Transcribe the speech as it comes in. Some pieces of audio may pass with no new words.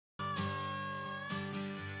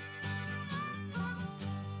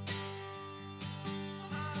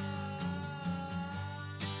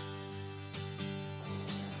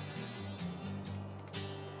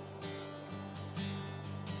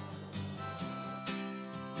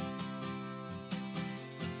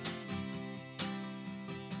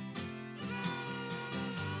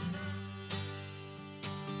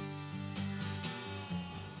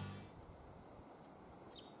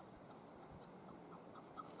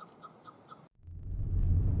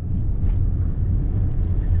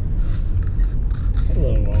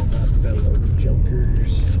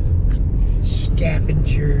explorers,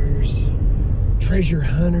 scavengers, treasure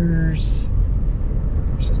hunters.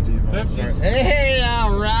 Hey,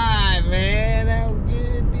 all right, man. That was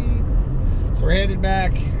good, dude. So we're headed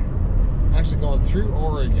back, actually going through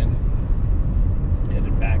Oregon,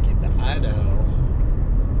 headed back into Idaho,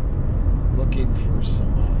 looking for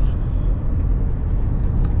some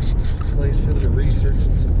places, or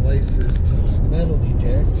researching some places to metal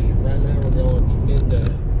detect. Right now we're going into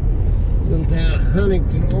little town of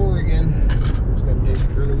Huntington, Oregon. We're just going to take a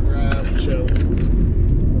little drive and show.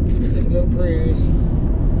 Take a little cruise.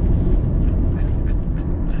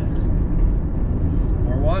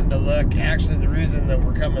 We're wanting to look, actually the reason that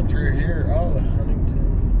we're coming through here, oh, the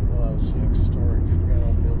Huntington, well, that was historic. Got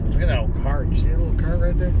old buildings. Look at that old cart. You see that little cart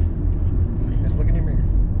right there? Just look in your mirror.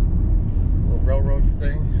 Little railroad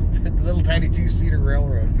thing. Little tiny two-seater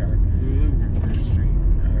railroad car. We're looking for First Street.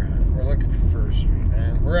 Alright, we're looking for First Street,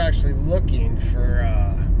 man. We're actually looking for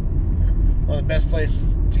one of the best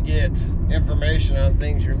places to get information on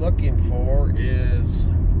things you're looking for is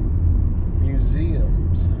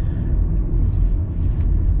museums. Is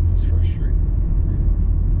this First Street?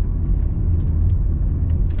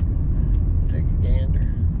 Take a gander.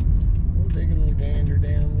 We'll take a little gander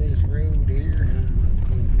down this road here.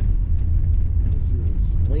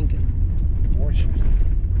 Lincoln, Washington.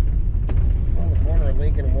 On the corner of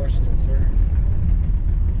Lincoln and Washington, sir.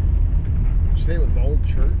 Did you say it was the old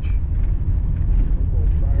church? It was the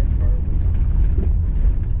old fire department.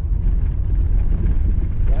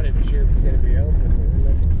 Not even sure if it's going to be open, but we're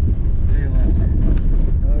looking. Hey, left here.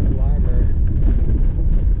 Oh, the library.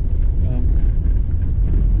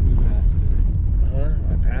 We passed it. Huh?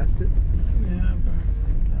 I passed it? Yeah,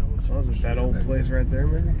 apparently that was. Was it that old place right there,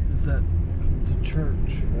 maybe? Is that the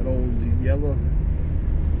church? That old yellow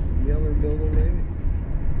building, maybe?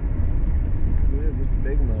 It is. It's a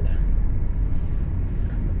big mother.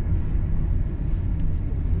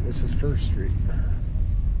 This is First Street.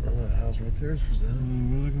 Oh, that house right there is for sale.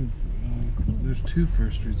 We're looking. There's two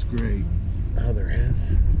First Streets. Great. Oh, there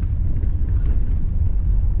is.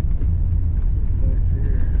 What's this place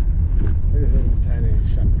here? Look at that little tiny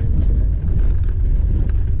shotgun shack.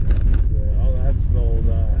 That's the old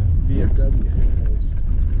VFW host.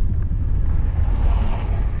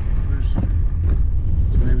 First Street.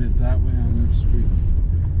 So maybe it's that way on this street.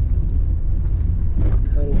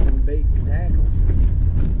 Huddleston Bait and Tackle.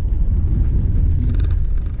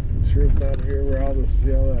 Sure it's not here where all this,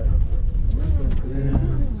 see all that stuff there. Yeah.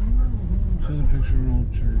 Shows a picture of an old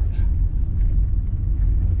church.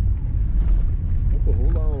 Oh,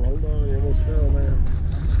 hold on, you almost fell, man.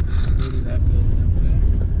 Maybe that building up there.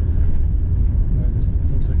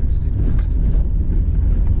 Looks like it's steep next to it.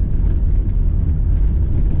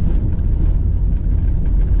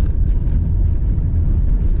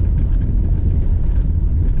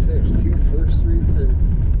 You say there's two First Streets in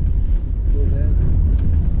Philadelphia?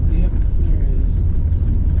 Yep, there is.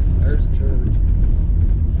 There's the church.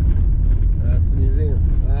 That's the museum.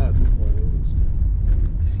 Oh, it's closed.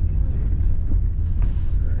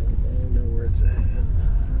 Alright, I don't know where it's at.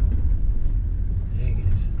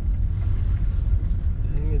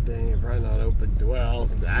 Dang it, probably not open. Well,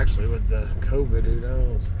 actually with the COVID, who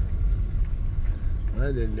knows?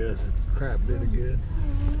 That didn't do us a crap bit of good.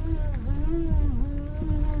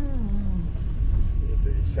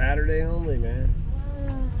 It's Saturday only, man.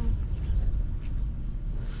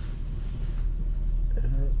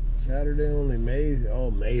 Saturday only,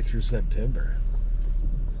 May through September.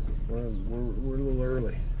 We're a little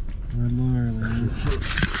early. We're a little early.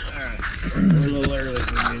 Alright, we're a little early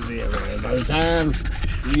for the museum, man. By the time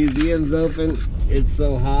the museum's open, it's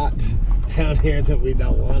so hot down here that we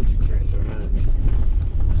don't want to treasure hunt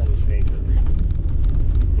on the Snake River.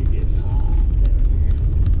 It gets hot down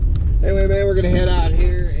here. Anyway, man, we're gonna head out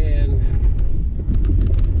here and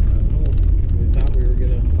we thought we were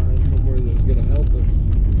gonna find somewhere that was gonna help us.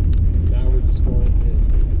 Now we're just going to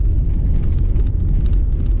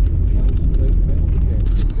find some place to metal detect.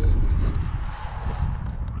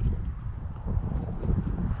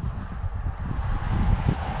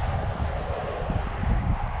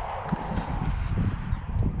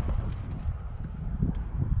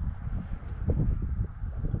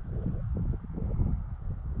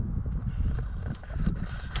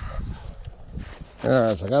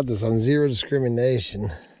 Alright, so I got this on zero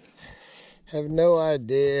discrimination. Have no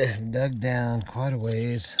idea. I've dug down quite a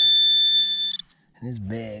ways. And it's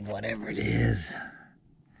big, whatever it is.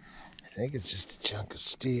 I think it's just a chunk of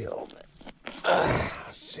steel. But,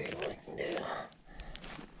 let's see what we can do.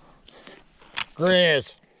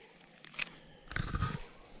 Grizz!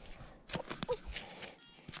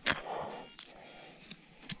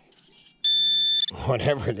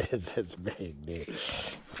 whatever it is, it's big, dude.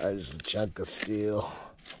 There's a chunk of steel.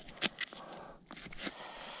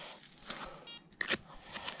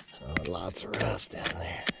 Oh, lots of rust down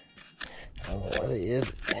there. I don't know what it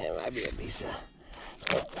is. Man, it might be a piece of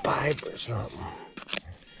pipe or something.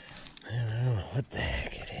 Man, I don't know what the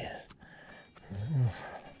heck it is.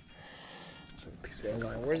 It's like a piece of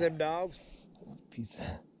line. Where's them dogs? Just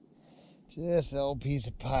an old piece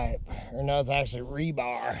of pipe. Or no, it's actually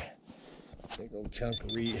rebar. Big old chunk of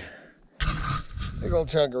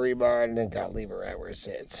rebar, and then gotta leave it right where it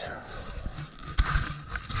sits. What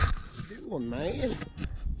you doing, man?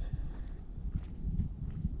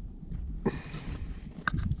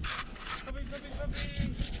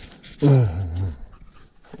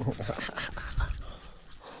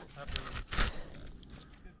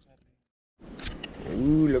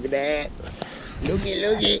 Ooh, look at that. Looky.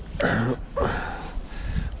 What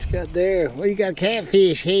you got there? Well, you got a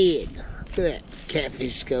catfish head. Look at that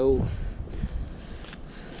catfish skull.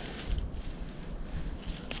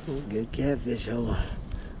 Good catfish hole.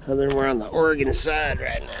 Other than we're on the Oregon side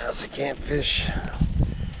right now, so can't fish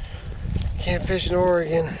in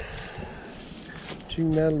Oregon. True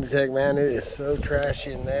metal detect, man, it is so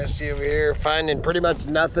trashy and nasty over here. Finding pretty much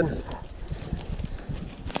nothing.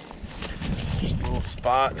 Just a little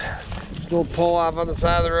spot. Just a little pull off on the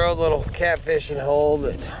side of the road, little catfishing hole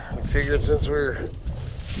that I figured since we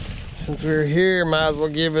were here, might as well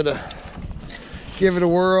give it a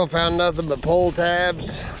whirl. Found nothing but pole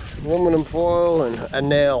tabs, aluminum foil, and a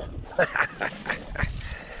nail. But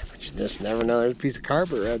you just never know. There's a piece of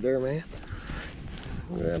carpet right there, man.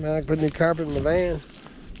 Look at that, man. I can put new carpet in the van.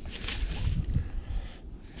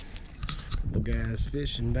 Couple guys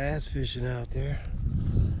fishing, bass fishing out there.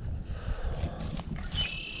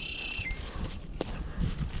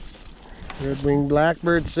 Red-winged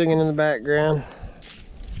blackbird singing in the background.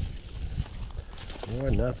 Boy,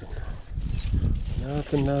 nothing.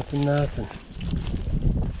 Nothing.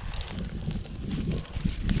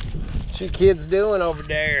 What you kids doing over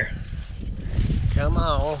there? Come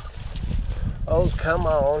on. Oh, come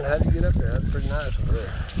on. How'd you get up there? That's pretty nice over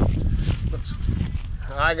there. Looks,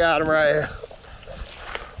 I got him right here.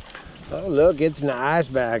 Oh, look, it's nice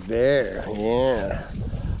back there. Yeah.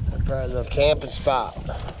 That's probably a little camping spot.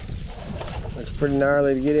 Looks pretty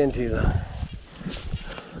gnarly to get into, though.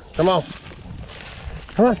 Come on.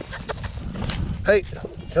 Come on. Hey,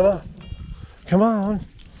 come on. Come on.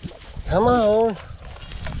 Come on.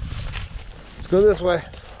 Let's go this way.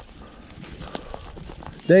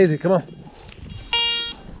 Daisy, come on.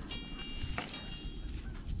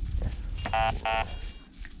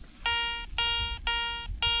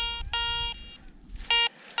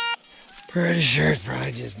 Pretty sure it's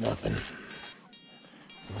probably just nothing.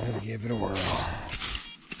 I'll give it a whirl.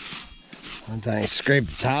 One time you scrape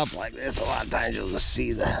the top like this, a lot of times you'll just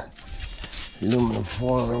see the aluminum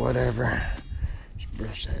foil or whatever. Just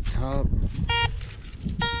brush that top.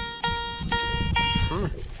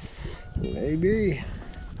 Maybe.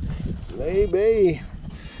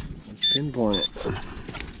 Let's pinpoint it.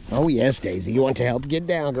 Oh yes, Daisy, you want to help? Get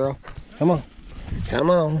down, girl. Come on. Come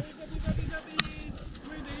on.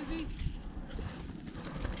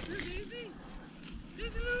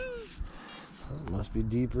 Oh, it must be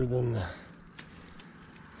deeper than the...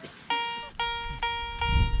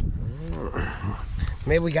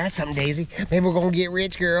 Maybe we got something, Daisy. Maybe we're gonna get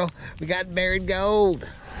rich, girl. We got buried gold.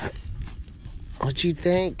 What you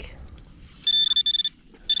think?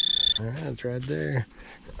 All right, it's right there.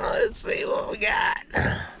 Let's see what we got.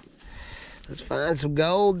 Let's find some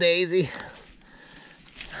gold, Daisy.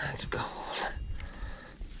 Find some gold.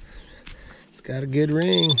 It's got a good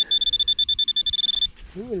ring.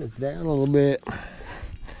 Ooh, and it's down a little bit.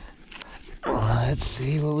 Let's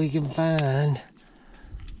see what we can find.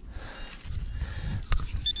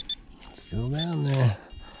 It's still down there.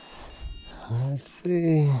 Let's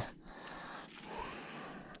see.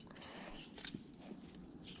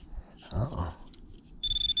 Uh-oh.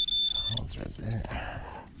 Oh, it's right there.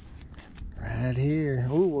 Right here.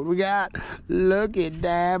 Ooh, what do we got? Look at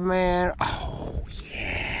that, man. Oh,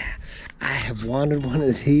 yeah. I have wanted one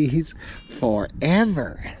of these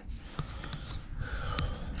forever.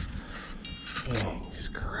 Dang,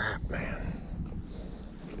 just crap, man.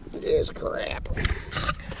 It is crap.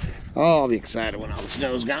 Oh, I'll be excited when all the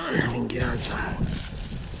snow's gone. We can get on some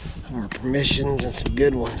more permissions and some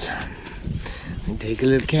good ones. And take a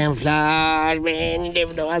little camouflage, man. You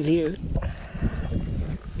never know I was here.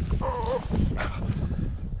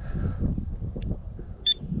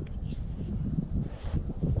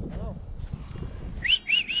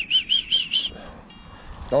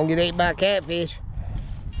 Don't get ate by a catfish.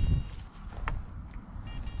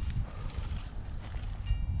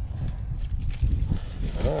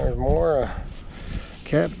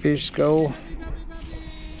 Catfish skull.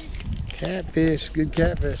 Catfish, good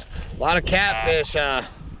catfish. A lot of catfish, still,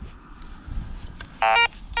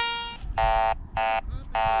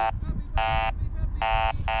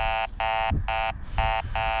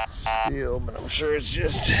 but I'm sure it's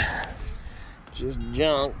just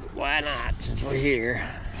junk. Why not? Since we're here,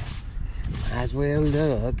 might as well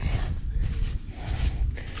look.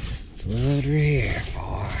 That's what we're here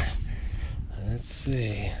for. Let's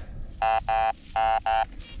see.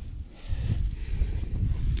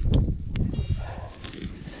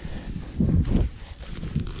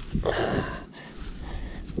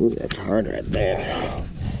 Ooh, that's hard right there.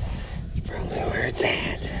 That's probably where it's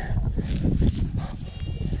at.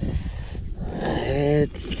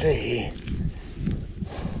 Let's see.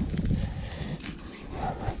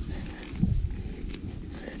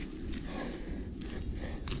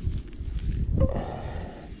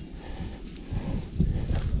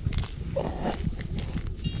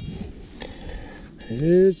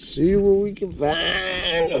 Let's see what we can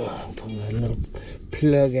find. Oh, pull that little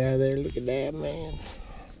plug out of there. Look at that, man.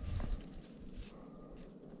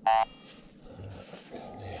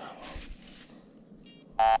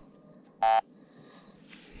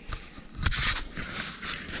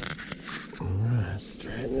 Alright,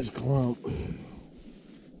 straighten this clump.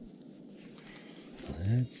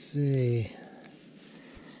 Let's see.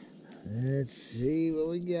 Let's see what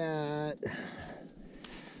we got.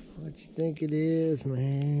 What you think it is,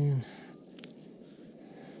 man?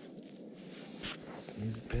 Let's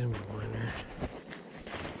use a pinpointer.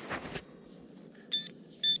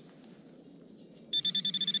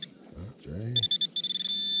 That's right.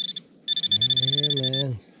 Right here,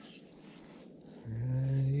 man.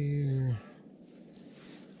 Right here.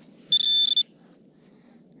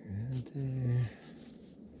 Right there.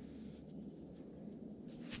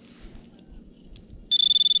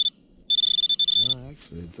 Oh,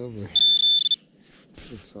 actually, it's over.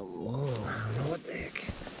 It's something long. I don't know what the heck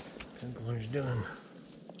pinpointer's doing.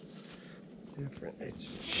 Different. It's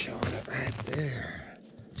showing it right there.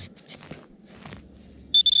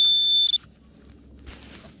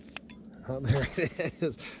 Oh, there it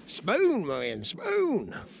is. Spoon, man,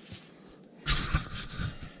 spoon.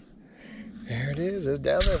 There it is. It's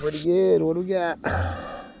down there pretty good. What do we got?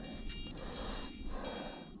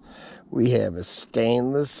 We have a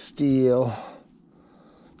stainless steel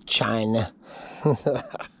china.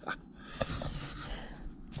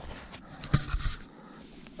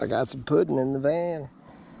 I got some pudding in the van.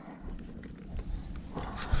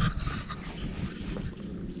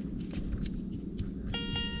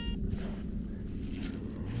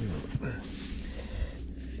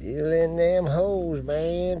 Feel in them holes,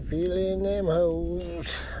 man. Feel in them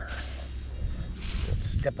holes.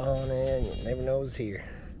 Step on in. You'll never know it's here.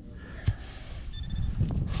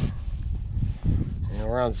 And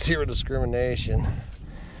we're on zero discrimination.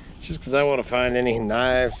 Just because I want to find any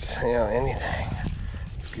knives, you know, anything.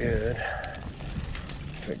 It's good.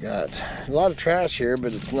 We got a lot of trash here,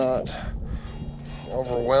 but it's not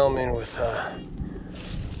overwhelming with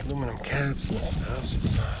aluminum caps and stuff. So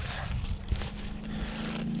it's not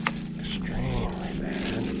extremely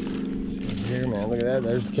bad. See here, man. Look at that.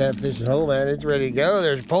 There's the catfishing hole, man. It's ready to go.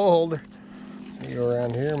 There's a pole holder. You go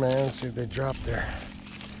around here, man. See if they drop their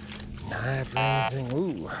knife or anything.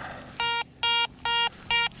 Ooh.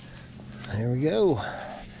 Here we go.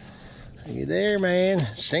 You there, man.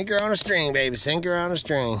 Sinker on a string, baby. Sinker on a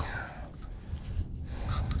string.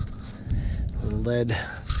 Lead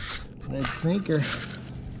sinker.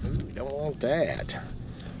 Ooh, we don't want that.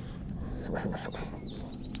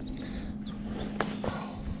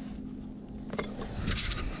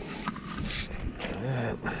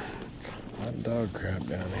 Hot dog crap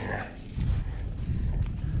down here.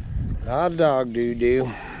 Hot dog doo-doo.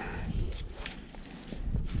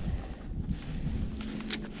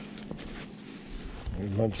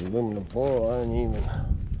 There's a bunch of aluminum foil. I didn't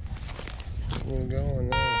even go in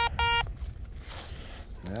there.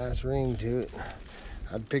 Nice ring to it.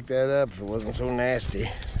 I'd pick that up if it wasn't so nasty.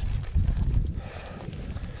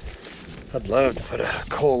 I'd love to put a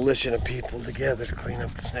coalition of people together to clean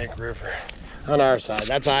up the Snake River. On our side,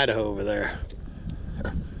 that's Idaho over there.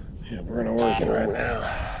 Yeah, we're gonna work it right now.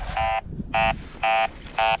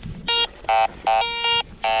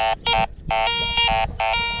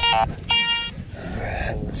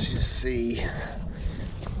 Alright, let's just see.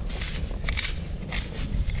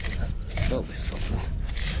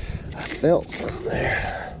 I felt something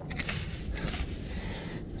there.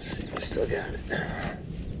 Let's see if we still got it.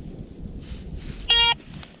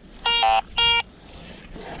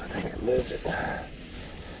 I think I moved it. I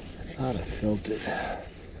thought I felt it.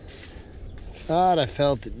 Thought I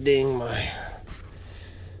felt it ding my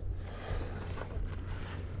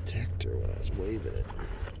Just waving it.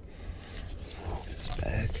 It's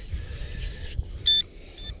back.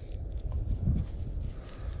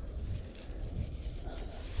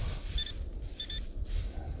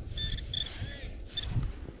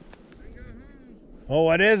 Oh,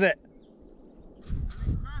 what is it?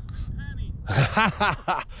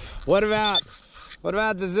 What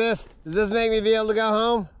about does this make me be able to go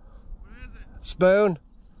home? What is it? Spoon.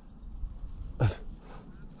 It's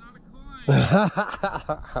not a coin.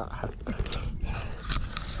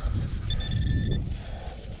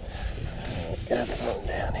 Got something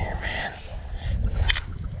down here, man.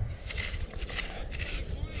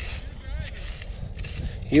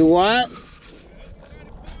 You what?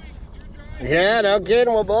 Yeah, no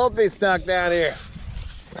kidding. We'll both be stuck down here.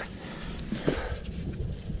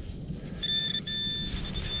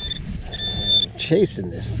 I'm chasing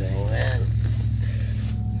this thing, man. It's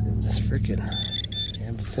in this freaking.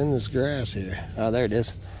 Yeah, it's in this grass here. Oh, there it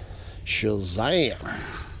is. Shazam.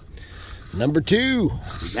 Number 2.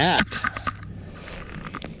 That.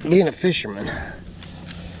 Being a fisherman.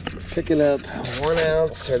 Picking up 1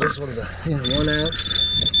 ounce, or this one's a 1 ounce.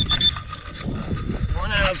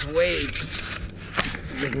 1 ounce weights.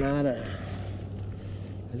 It's not a.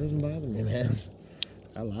 It doesn't bother me, man.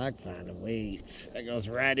 I like finding weights. That goes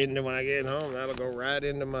right into when I get home. That'll go right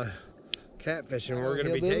into my catfishing. We're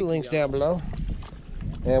gonna be taking links down below,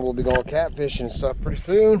 and we'll be going catfishing and stuff pretty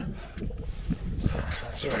soon. So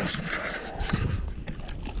that's right.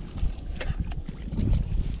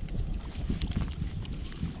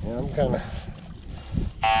 Yeah, I'm kind of.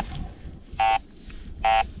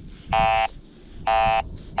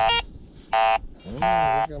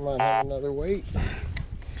 I think I might have another weight.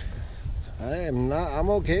 I'm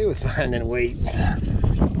okay with finding weights.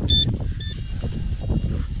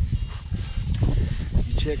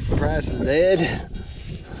 You check the price of lead.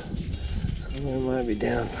 It might be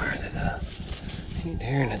down farther though. Ain't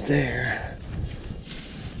hearing it there.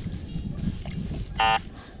 A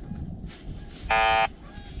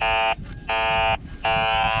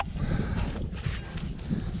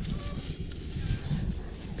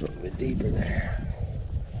little bit deeper there.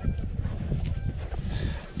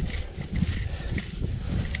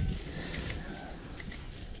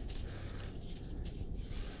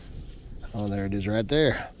 Oh, there it is right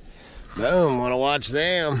there. Boom, wanna watch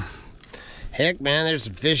them. Heck, man, there's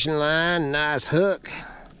some fishing line, nice hook.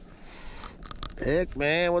 Heck,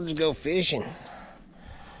 man, we'll just go fishing.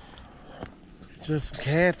 Just some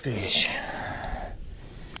catfish.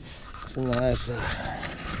 It's a nice,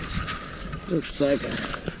 looks like a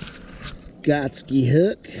Gotski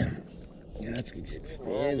hook. Gotski's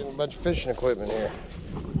expensive. A bunch of fishing equipment here.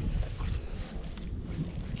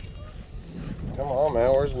 Come on, man,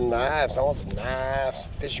 where's the knives? I want some knives,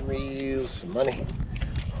 some fishing reels, some money.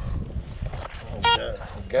 A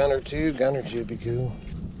gun or two would be cool.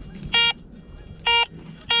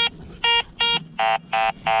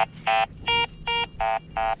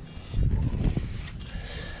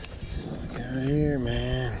 Out here,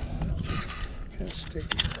 man. Kind of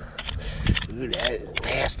sticky. Ooh, that is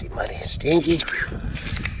nasty, muddy, stinky.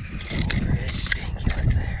 Very stinky right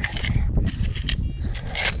there.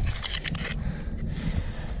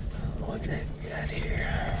 What the heck we got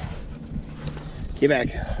here? Get back.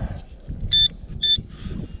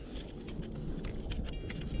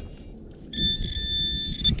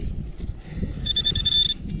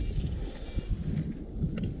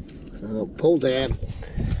 Oh, pull tab.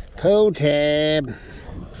 Pull tab.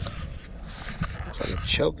 It's like a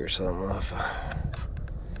choke or something off. I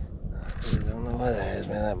don't know what that is,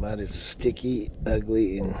 man. That mud is sticky,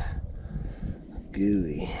 ugly, and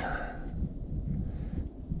gooey.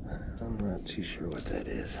 I'm not too sure what that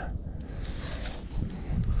is.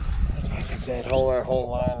 That whole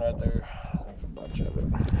line right there. There's a bunch of it.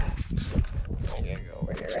 I gotta go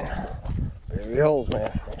over here. Bury your holes,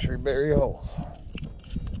 man. Make sure you bury your holes.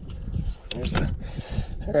 There's the,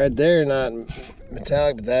 right there, not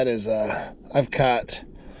metallic, but that is I caught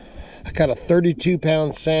a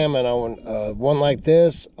 32-pound salmon on one like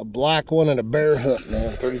this, a black one, and a bare hook,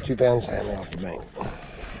 man. 32-pound salmon off the bank.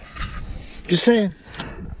 Just saying.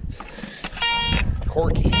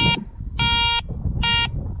 Corky.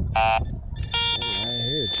 Right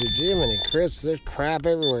here, to Jiminy Chris, there's crap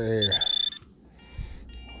everywhere here.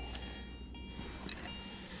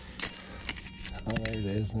 Oh, there it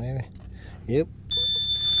is, maybe. Yep.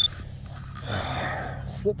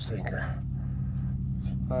 Slip sinker.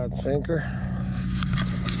 Slide sinker.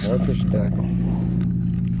 More fishing tackle.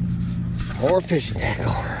 More fishing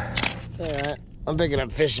tackle. Alright, I'm picking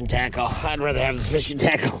up fishing tackle. I'd rather have the fishing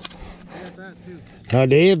tackle. I got that too. Oh,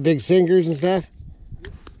 do you? Big sinkers and stuff?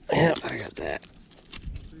 Yep, I got that.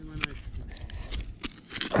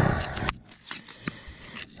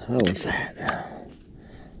 Oh, what's that?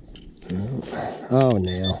 Oh,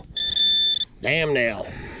 nail. Damn nail.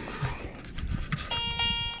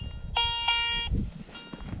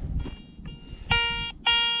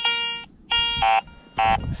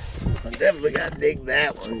 I definitely gotta dig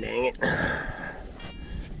that one, dang it.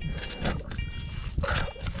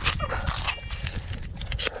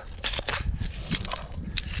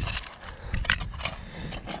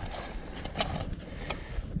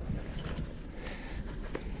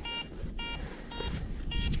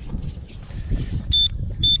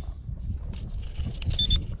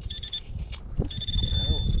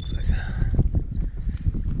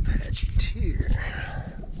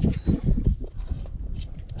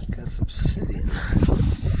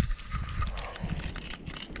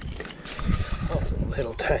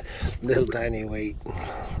 Little tiny weight.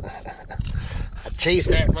 I chased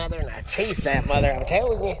that mother and I chased that mother, I'm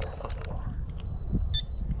telling you.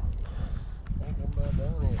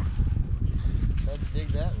 Tried to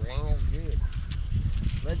dig that ring, it was good.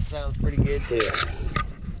 That sounds pretty good too.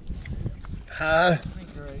 Huh?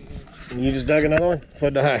 You just dug another one? So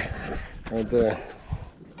did I. Right there.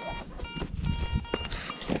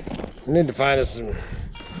 We need to find us some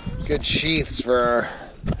good sheaths for our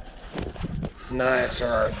knives or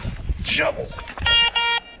our shovels.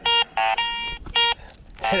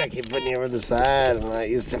 I keep putting you over the side. I'm not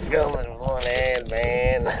used to filming with one hand,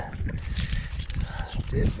 man. It's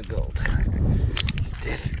difficult.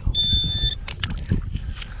 Difficult.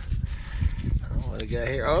 Oh, what do we got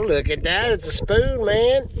here? Oh, look at that. It's a spoon,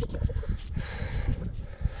 man.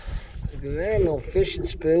 Look at that little fishing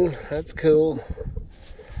spoon. That's cool.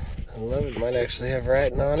 I love it. Might actually have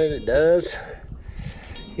writing on it. It does.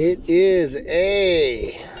 It is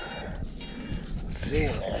a, let's see,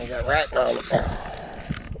 I got writing on it.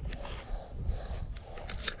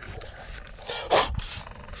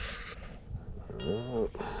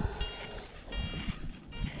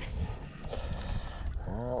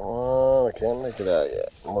 I can't make it out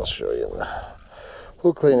yet. I'll show you.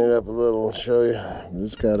 We'll clean it up a little and show you.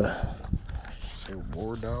 Just got a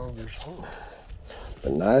war dog or something. A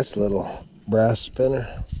nice little brass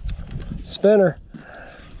spinner. Spinner.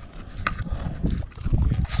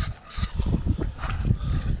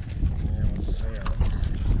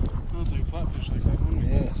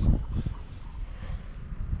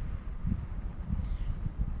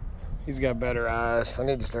 He's got better eyes. I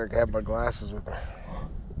need to start having my glasses with me.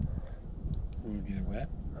 Will we get it wet?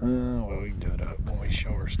 Well, we can do it up when we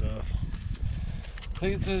show her stuff. I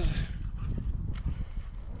think it says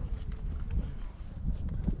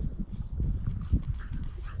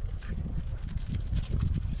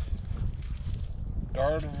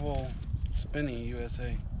Daredevil Spinny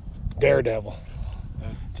USA. Daredevil.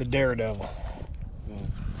 It's a daredevil. Well,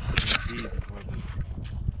 D before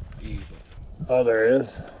the E. Oh, there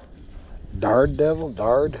is. Dard devil?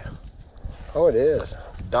 Dard? Oh, it is.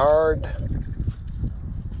 Daredevil.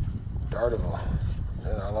 I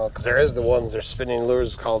don't know, because there is the ones they're spinning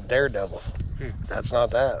lures called daredevils. That's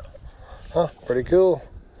not that. Huh, pretty cool.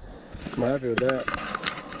 I'm happy with that.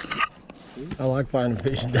 I like finding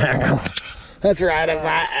fish and tackle. That's right up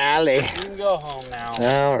my alley. You can go home now.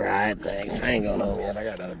 All right, thanks. I ain't going home yet. I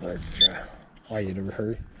got other places to try. Why you never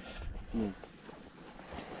hurry?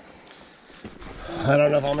 I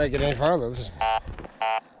don't know if I'll make it any farther.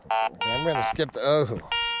 I'm gonna skip the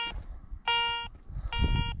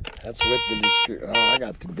That's with the oh, I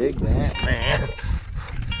got to dig that, man.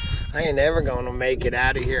 I ain't ever gonna make it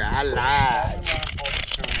out of here. I lied.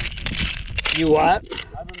 You what?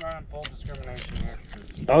 I've been running full discrimination here.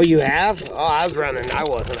 Oh, you have? Oh, I was running. I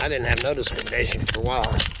wasn't. I didn't have no discrimination for a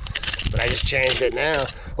while. But I just changed it now.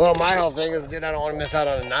 Well, my whole thing is, dude, I don't want to miss out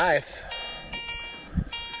on a knife.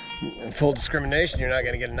 In full discrimination, you're not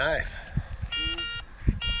going to get a knife.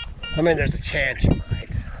 I mean, there's a chance you might.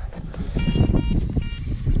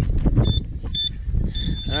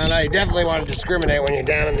 I don't know, you definitely want to discriminate when you're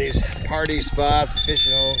down in these party spots,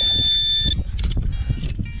 fishing holes.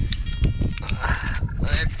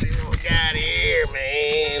 Let's see what we got here,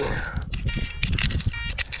 man.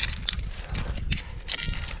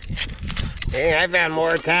 Hey, I found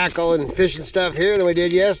more tackle and fishing stuff here than we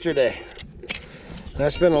did yesterday. I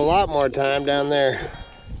spent a lot more time down there.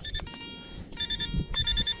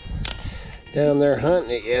 Down there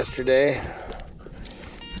hunting it yesterday.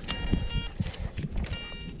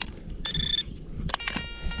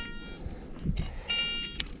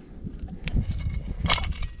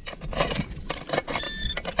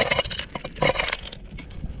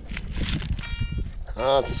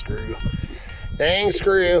 Oh, it's a screw. Dang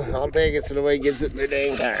screw. I'll take it so the way he gets it in the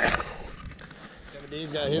dang tire.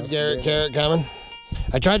 He's got his carrot coming.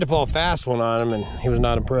 I tried to pull a fast one on him and he was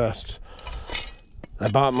not impressed. I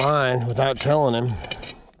bought mine without telling him.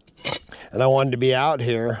 And I wanted to be out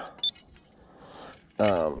here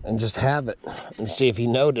and just have it and see if he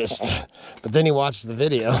noticed. But then he watched the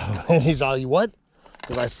video and he's all, "You what?"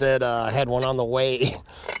 Because I said I had one on the way.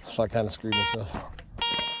 So I kind of screwed myself.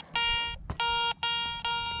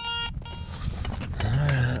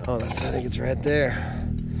 Alright, oh, I think it's right there.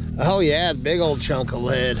 Oh yeah, big old chunk of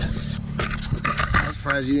lead. I'm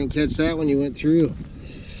surprised you didn't catch that when you went through.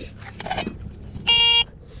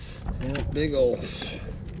 Yeah, big old,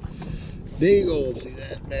 see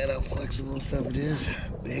that, man, how flexible and stuff it is.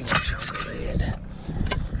 Big chunk of lead.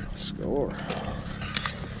 Score.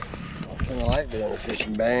 I kind of like doing the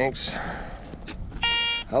fishing banks.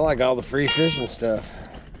 I like all the free fishing stuff.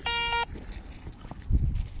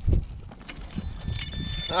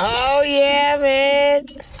 Oh yeah, man.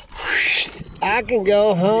 I can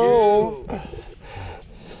go home.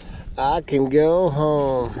 I can go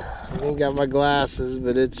home. I ain't got my glasses,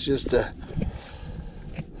 but it's just a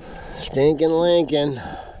stinking Lincoln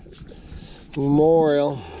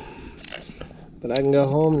Memorial. But I can go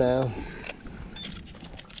home now.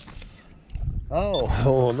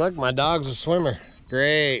 Oh, look, my dog's a swimmer.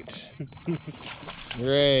 Great.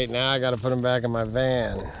 Great, now I gotta put him back in my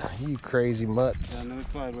van. You crazy mutts. Yeah, no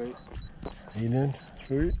slide weight. You did?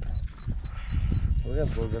 Sweet. We got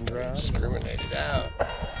four guns around. Discriminated out.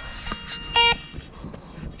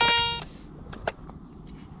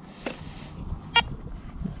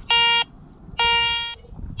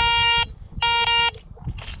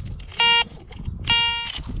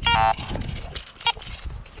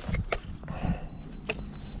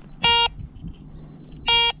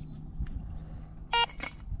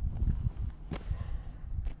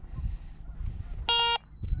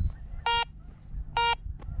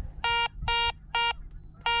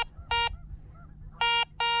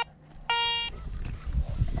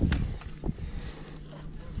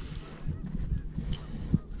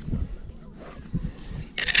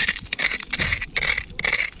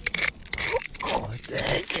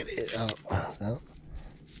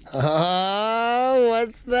 Oh,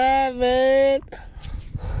 what's that, man?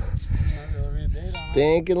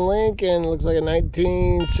 Stinking Lincoln. Looks like a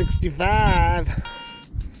 1965.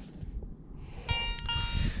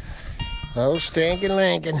 Oh, stinking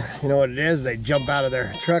Lincoln. You know what it is? They jump out of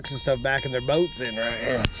their trucks and stuff back in their boats in right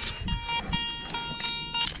here.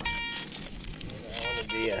 I want to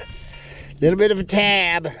be a little bit of a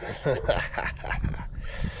tab.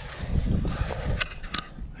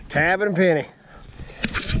 Tab and a penny.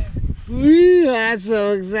 Woo, that's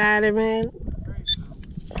so exciting, man.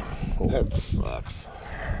 That sucks.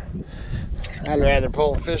 I'd rather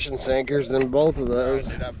pull fishing sinkers than both of those.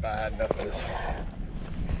 Dude, I've had enough of this.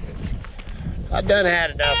 I've done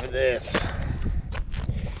had enough of this.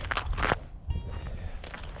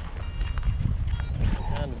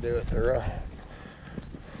 Trying to do it thorough.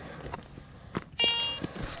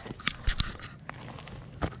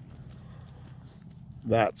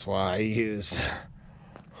 That's why I use.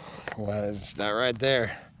 Well, it's not right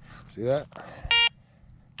there. See that?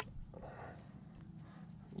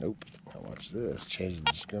 Nope. Now watch this. Change the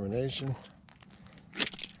discrimination.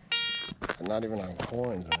 I'm not even on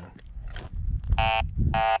coins, man.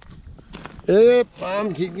 Yep,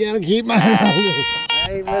 I'm gonna keep my I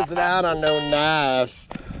ain't missing out on no knives.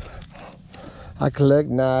 I collect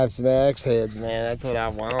knives and axe heads, man. That's what I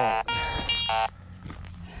want.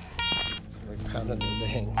 So we're pounding the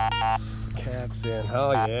dang caps in.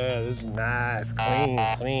 Oh yeah, this is nice.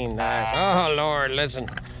 Clean, nice. Oh Lord, listen.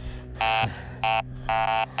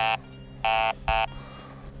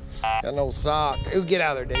 Got no sock. Ooh, get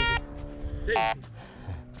out of there, Daisy.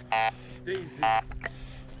 Daisy.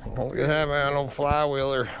 Look at that, man. No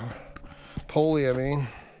flywheel or pulley, I mean.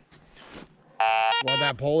 Want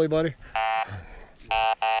that pulley, buddy?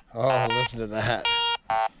 Oh, listen to that.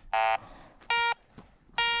 I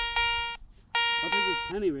think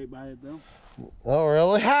there's penny right by it, though. Oh,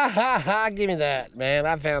 really? Ha, ha, ha. Give me that, man.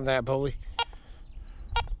 I found that pulley.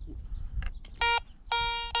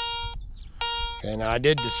 Okay, now I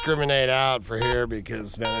did discriminate out for here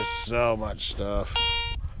because, man, there's so much stuff.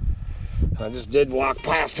 I just did walk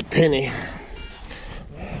past a penny.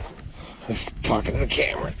 I was talking to the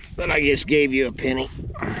camera, but I just gave you a penny.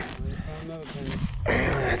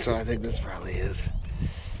 That's what I think this probably is.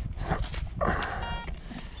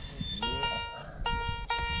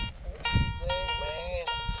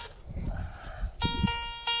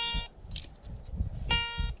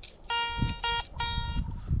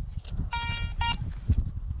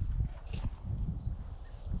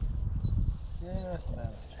 Just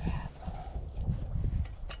about a strap.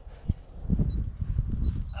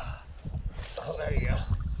 Oh, there you go.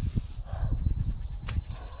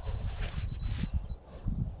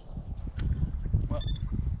 Well,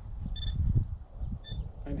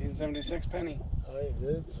 1976 penny. Oh, you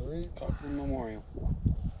did? Sweet. Copper Memorial.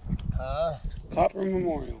 Huh? Copper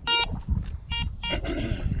Memorial.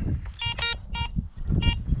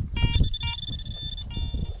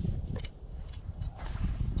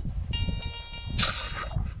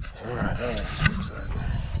 Alright, that's exciting.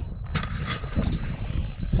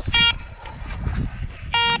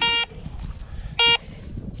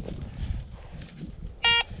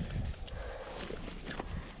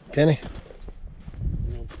 Penny?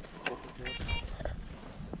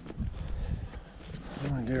 I'm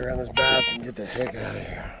gonna get around this bath and get the heck out of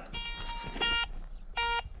here.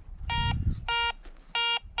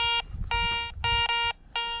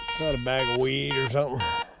 It's not a bag of weed or something.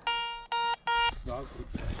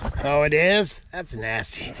 Oh, it is? That's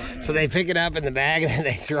nasty. So they pick it up in the bag and then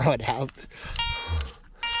they throw it out.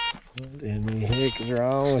 What in the heck is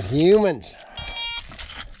wrong with humans?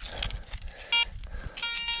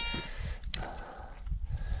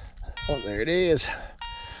 Oh, there it is.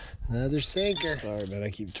 Another sinker. Sorry, but I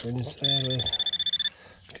keep turning sideways.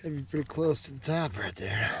 Gotta be pretty close to the top right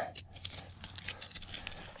there.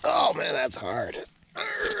 Oh man, that's hard.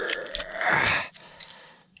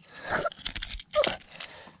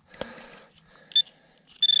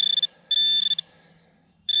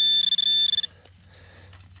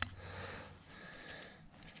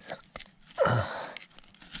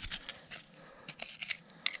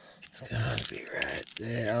 It's gotta be right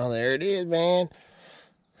there. Oh, there it is, man.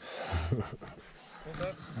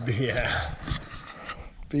 Yeah.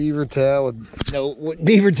 Beaver tail with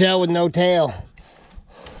no tail.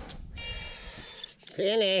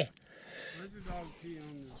 Penny. Where's your dog pee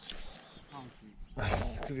on the concrete?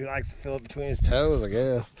 Because he likes to fill it between his toes, I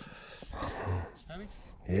guess. Penny?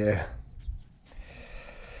 Yeah.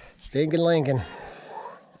 Stinking Lincoln.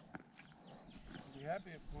 I'd be happy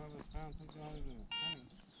if one of us found something other than a penny.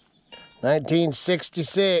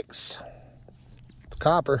 1966. It's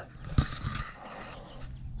copper.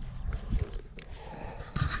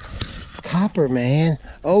 It's copper, man.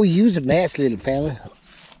 Oh, you's a nice little fella.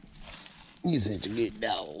 You such a good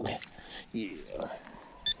dog. Yeah.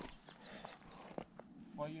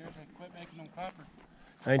 What year they quit making them copper?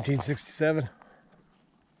 1967?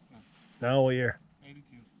 No, what year? 82.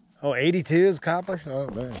 Oh, 82 is copper? Oh,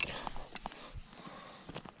 man.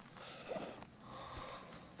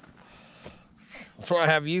 That's what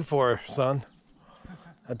I have you for, son.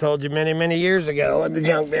 I told you many, many years ago in the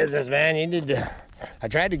junk business, man, you need to... I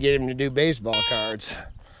tried to get him to do baseball cards.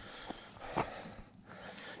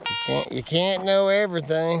 You can't know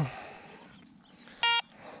everything.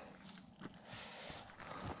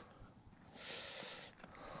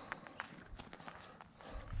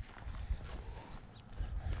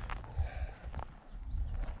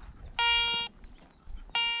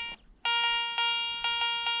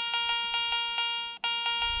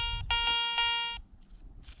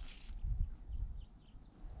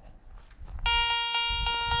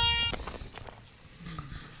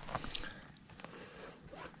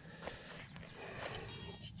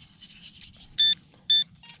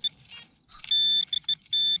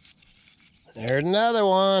 There's another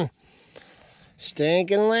one.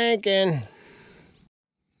 Stinking Lincoln.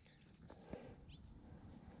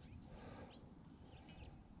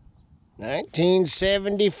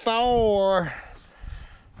 $1974.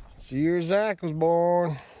 It's the year Zach was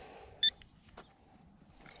born.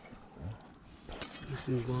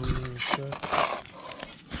 There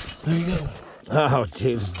you go. Oh,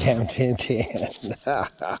 dude, it's down 10-10.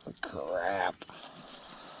 Oh, crap.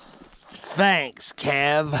 Thanks,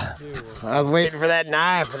 Kev. I was waiting for that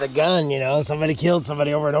knife for the gun, you know. Somebody killed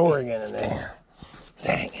somebody over and over again in there.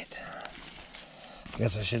 Dang it. I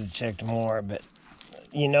guess I should have checked more, but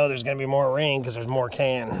you know there's going to be more rain because there's more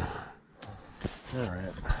can. All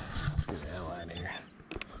right. Let's get the hell out of here.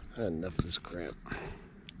 I had enough of this crap.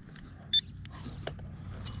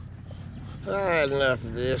 I had enough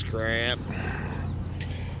of this crap.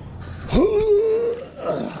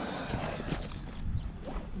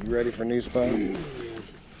 You ready for a new spot? You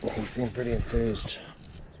seem pretty enthused.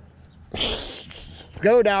 Let's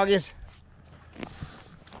go, doggies.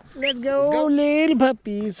 Let's go, little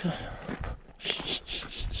puppies.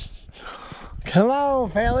 Come on,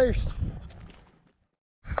 fellas.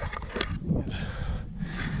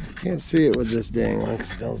 Can't see it with this dang one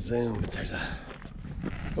because don't zoom, but there's a...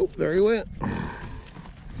 Oh, there he went.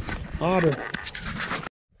 Otter.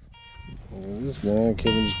 This man,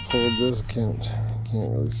 Kevin just pulled this. Can't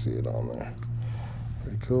really see it on there.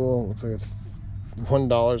 Pretty cool. Looks like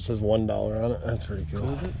 $1. It says $1 on it. That's pretty cool.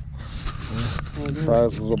 What is it?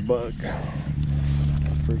 Prize was $1.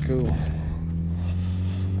 That's pretty cool.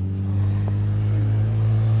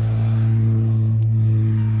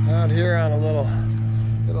 Out here on a little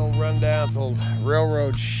good old rundown, it's old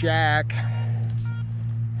railroad shack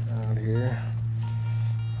out here.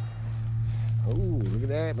 Oh, look at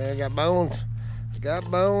that, man! I got bones. I got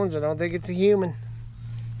bones. I don't think it's a human.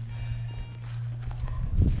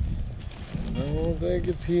 I don't think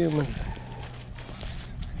it's human.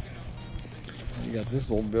 You got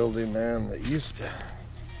this old building, man, that used to.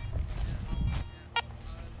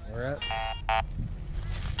 Where at? I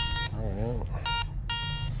don't know.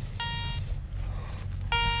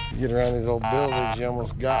 You get around these old buildings, you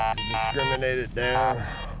almost got to discriminate it down.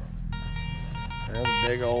 That's a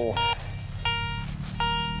big old.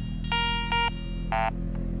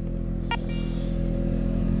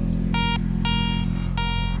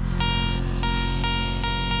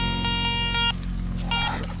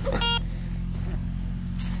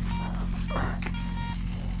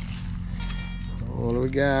 What do we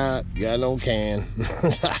got? Got an old can.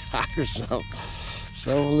 Or some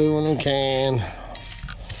aluminum can.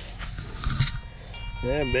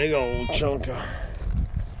 Yeah, big old chunk of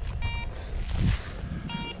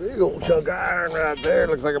iron right there.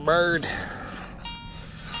 Looks like a bird.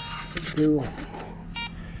 Pretty cool.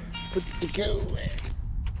 Pretty cool.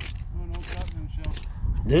 Oh, no shotgun shell.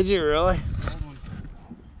 Did you really? Old one.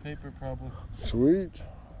 Paper probably. Sweet.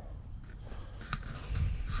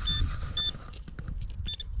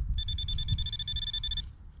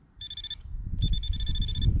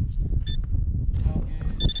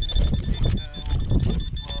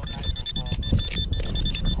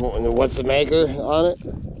 What's the maker on it?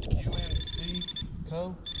 UMC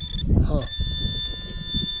Co. Huh.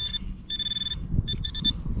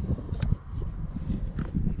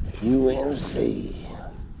 UMC.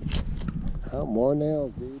 Oh, more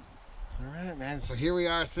nails, dude. All right, man. So here we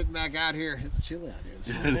are sitting back out here. It's chilly out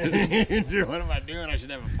here. What am I doing? I should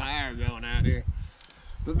have a fire going out here.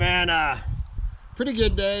 But man, pretty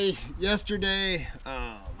good day yesterday.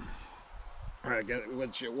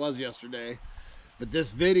 Which it was yesterday. But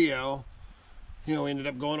this video, you know, we ended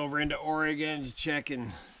up going over into Oregon to check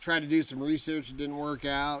and try to do some research. It didn't work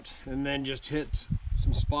out, and then just hit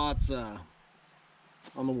some spots on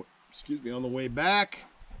the way back.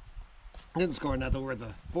 Didn't score nothing worth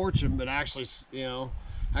a fortune, but actually, you know,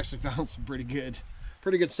 found some pretty good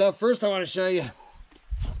stuff. First, I want to show you.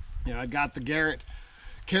 You know, I got the Garrett.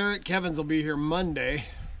 Kevin's will be here Monday,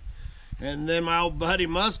 and then my old buddy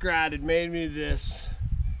Muskrat had made me this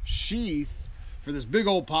sheath for this big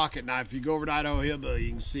old pocket knife. If you go over to Idaho Hillbilly, you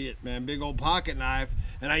can see it, man. Big old pocket knife.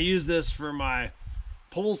 And I use this for my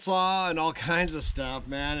pole saw and all kinds of stuff,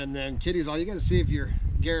 man. And then Kitty's all, you got to see if your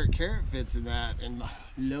Garrett carrot fits in that. And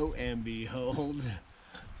lo and behold,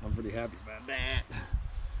 I'm pretty happy about that.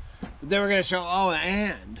 But then we're going to show,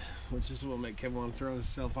 and, which is what will make Kevin want to throw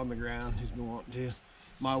himself on the ground. He's been wanting to.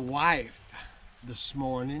 My wife this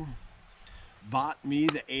morning bought me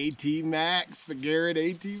the AT Max, the Garrett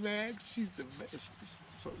AT Max. She's the best. I'm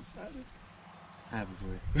so excited. Happy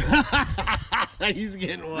for you. He's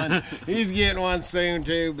getting one. He's getting one soon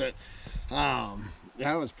too. But yeah,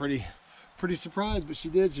 I was pretty surprised. But she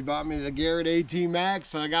did. She bought me the Garrett AT Max.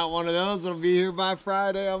 So I got one of those. It'll be here by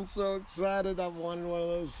Friday. I'm so excited. I've wanted one of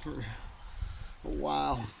those for a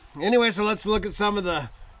while. Anyway, so let's look at some of the.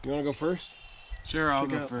 You want to go first? Sure, I'll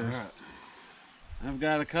go first. I've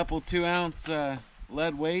got a couple 2-ounce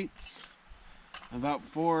lead weights, about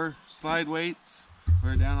 4 slide weights.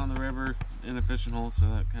 We're down on the river in a fishing hole, so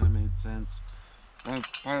that kind of made sense.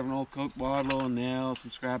 Part of an old Coke bottle, a nail,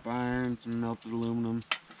 some scrap iron, some melted aluminum,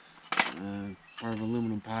 part of an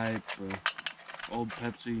aluminum pipe, old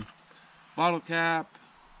Pepsi bottle cap,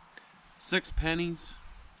 6 pennies.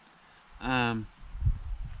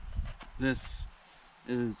 This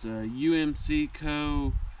is a UMC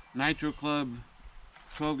Co. Nitro Club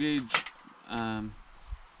 12 gauge,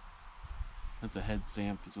 that's a head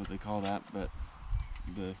stamp is what they call that, but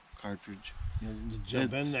the cartridge. Yeah,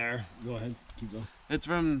 jump in there. Go ahead, keep going. It's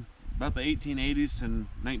from about the 1880s to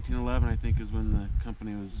 1911, I think, is when the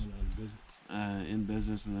company was in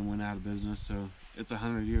business and then went out of business. So it's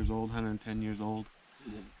 100 years old, 110 years old.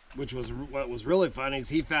 Which was what was really funny is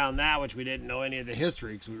he found that, which we didn't know any of the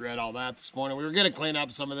history because we read all that this morning. We were going to clean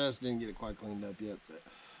up some of this, didn't get it quite cleaned up yet, but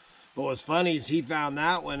what's funny is he found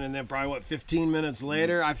that one, and then probably 15 minutes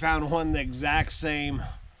later I found one the exact same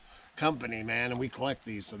company, man, and we collect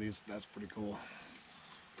these, so that's pretty cool.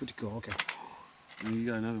 Okay, and you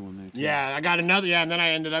got another one there too. Yeah, I got another. Yeah, and then I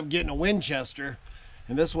ended up getting a Winchester,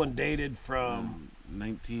 and this one dated from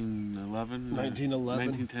 1911? 1911.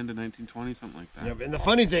 1910 to 1920, something like that. Yep. And the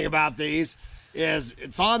funny thing about these is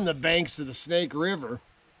it's on the banks of the Snake River,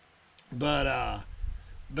 but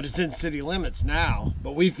it's in city limits now.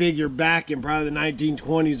 But we figure back in probably the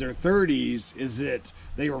 1920s or 30s is that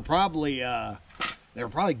they were probably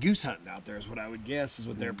goose hunting out there is what I would guess is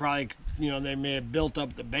what they're probably, you know, they may have built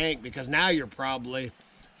up the bank because now you're probably,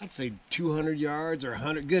 I'd say 200 yards or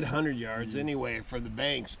 100 yards anyway for the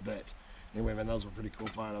banks. But anyway, man, those were pretty cool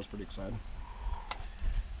find. I was pretty excited.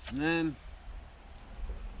 And then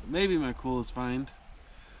maybe my coolest find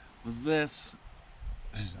was this.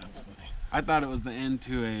 That's funny. I thought it was the end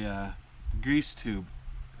to a grease tube.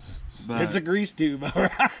 But It's a grease tube.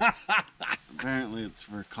 apparently it's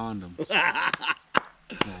for condoms.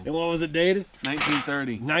 And what was it dated?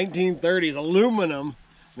 1930. 1930s, aluminum.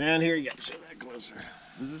 Man, here you go. Show that closer.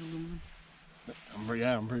 Is it aluminum?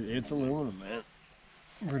 It's aluminum, man.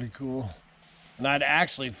 Pretty cool. And I'd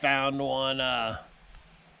actually found one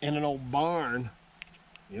in an old barn.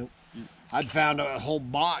 Yep. I'd found a whole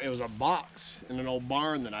box. It was a box in an old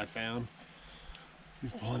barn that I found.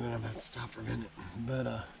 He's pulling it. I'm going to stop for a minute.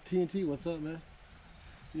 But TNT, what's up, man?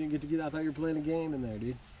 You didn't get to get out. I thought you were playing a game in there,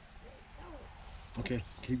 dude. Okay,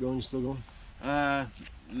 keep going. You still going?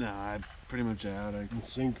 No, I'm pretty much out. And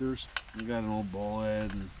sinkers. We got an old ball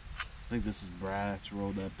head, and I think this is brass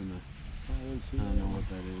rolled up in a. I didn't see I don't know what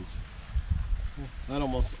that is. That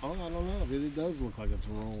almost. Oh, I don't know. It does look like it's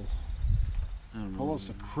rolled. I don't know. Almost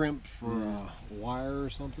a crimp for wire or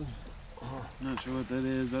something. Not sure what that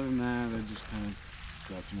is. Other than that, I just kind of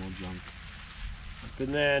got some more junk.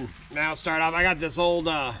 And then now start off. I got this old.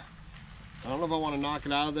 I don't know if I want to knock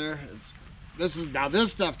it out of there.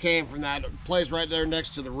 This stuff came from that place right there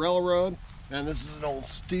next to the railroad, and this is an old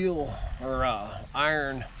steel or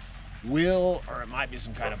iron wheel, or it might be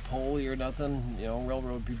some kind of pulley or nothing. You know,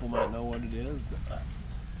 railroad people might know what it is. But,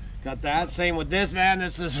 got that. Same with this, man.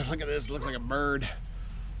 This is, look at this. It looks like a bird,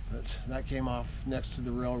 but that came off next to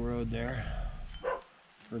the railroad there.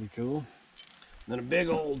 Pretty cool. And then a big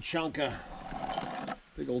old chunk of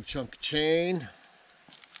chain.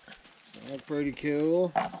 So that's pretty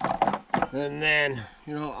cool. And then,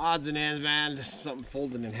 you know, odds and ends, man, just something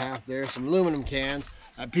folded in half there. Some aluminum cans.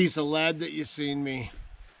 A piece of lead that you seen me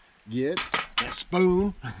get. A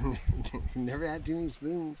spoon. Never had too many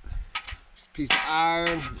spoons. Piece of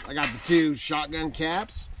iron. I got the 2 shotgun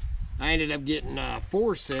caps. I ended up getting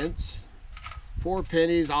 4 cents. 4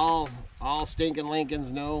 pennies, all stinking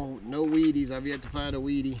Lincolns. No Wheaties. I've yet to find a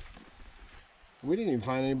Wheatie. We didn't even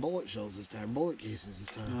find any bullet shells this time. Bullet cases this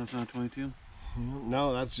time. No, that's not 22.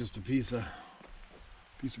 No, that's just a piece of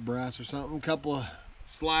brass or something. A couple of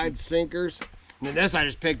slide sinkers. And then this I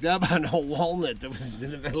just picked up on an old walnut that was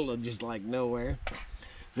in the middle of just like nowhere.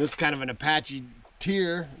 This is kind of an Apache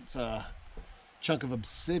tier. It's a chunk of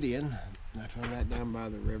obsidian. I found that down by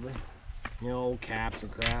the river. You know, old caps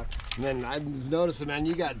and crap. And then I just noticed, man,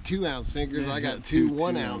 you got 2-ounce sinkers. Yeah, I got 2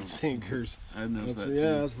 1-ounce sinkers. I noticed that Yeah,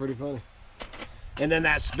 too. that's pretty funny. And then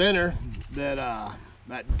that spinner, that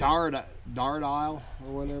dart aisle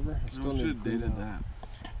or whatever. I still should have dated that.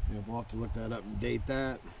 Yeah, we'll have to look that up and date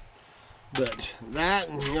that. But that,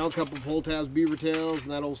 and you know, a couple pull tabs, beaver tails,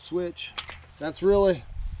 and that old switch. That's really,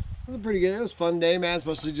 it was pretty good. It was a fun day, man.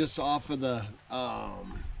 Especially just off of the,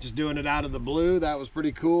 just doing it out of the blue. That was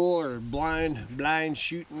pretty cool, or blind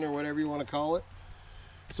shooting, or whatever you want to call it.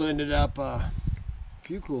 So ended up a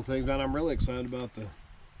few cool things, man. I'm really excited about the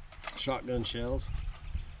shotgun shells.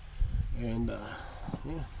 And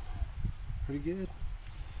yeah, pretty good.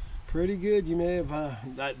 You may have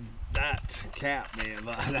that cap may have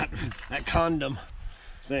that condom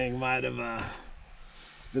thing might have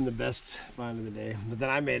been the best find of the day. But then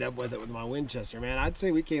I made up with it with my Winchester, man. I'd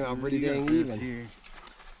say we came out pretty dang even here.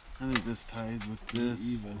 I think this ties with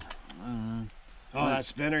this. Even. I don't know. Oh, that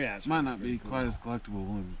spinner, yeah. It might not be quite as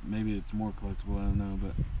collectible. Maybe it's more collectible. I don't know,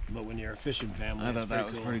 but when you're a fishing family, I thought that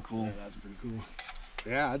was pretty cool. Yeah, that's pretty cool.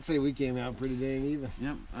 Yeah, I'd say we came out pretty dang even.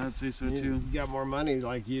 Yep, I'd say so too. You got more money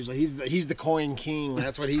like usually. He's the coin king.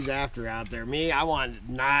 That's what he's after out there. Me, I want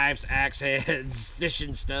knives, axe heads,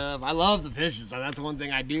 fishing stuff. I love the fishing stuff. That's one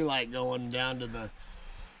thing I do like going down to the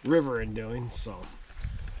river and doing. So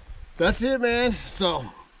that's it, man. So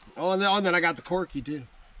and then I got the corky too.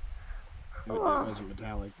 It wasn't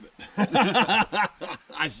metallic, but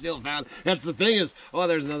I still found. That's the thing is,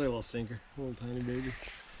 there's another little sinker, little tiny baby.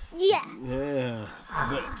 Yeah. Yeah,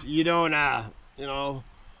 but you don't, you know,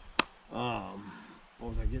 what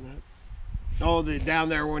was I getting at? Oh, down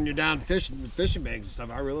there when you're down fishing, the fishing bags and stuff.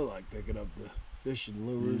 I really like picking up the fishing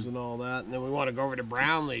lures and all that. And then we want to go over to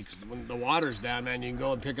Brownlee because when the water's down, man, you can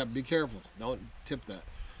go and pick up. Be careful, don't tip that.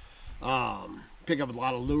 pick up a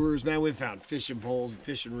lot of lures, man. We found fishing poles and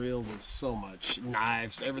fishing reels and so much,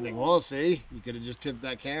 knives, everything. Well, see, you could have just tipped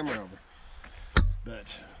that camera over.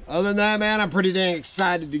 But other than that, man, I'm pretty dang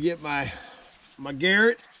excited to get my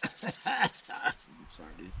Garrett. Sorry,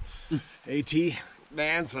 dude. AT,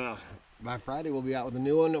 man. So by Friday we'll be out with a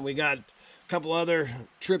new one, and we got a couple other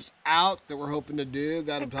trips out that we're hoping to do.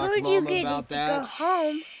 Got to talk to Mama about that. Go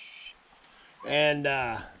home. And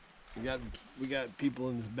we got people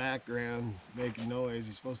in this background making noise.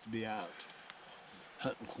 He's supposed to be out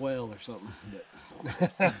hunting quail or something.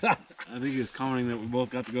 But I think he was commenting that we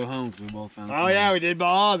both got to go home because we both found. Oh yeah, we did,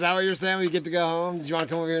 Ball. Is that what you're saying? We get to go home? Did you want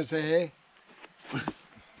to come over here and say hey?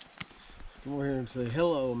 Come over here and say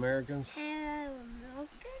hello, Americans. Hello,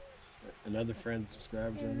 Americans. Another friend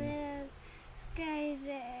subscribed to me. Guys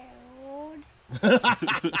old.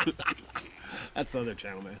 That's the other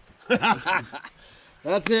channel, man.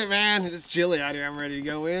 That's it, man. It's chilly out here. I'm ready to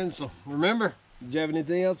go in. So remember, did you have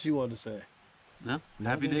anything else you wanted to say? No.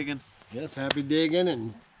 Happy digging. Yes, happy digging.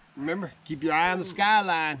 And remember, keep your eye on the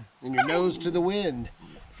skyline and your nose to the wind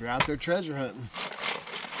if you're out there treasure hunting.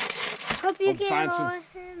 Hope you get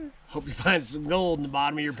Hope you find some gold in the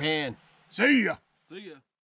bottom of your pan. See ya. See ya.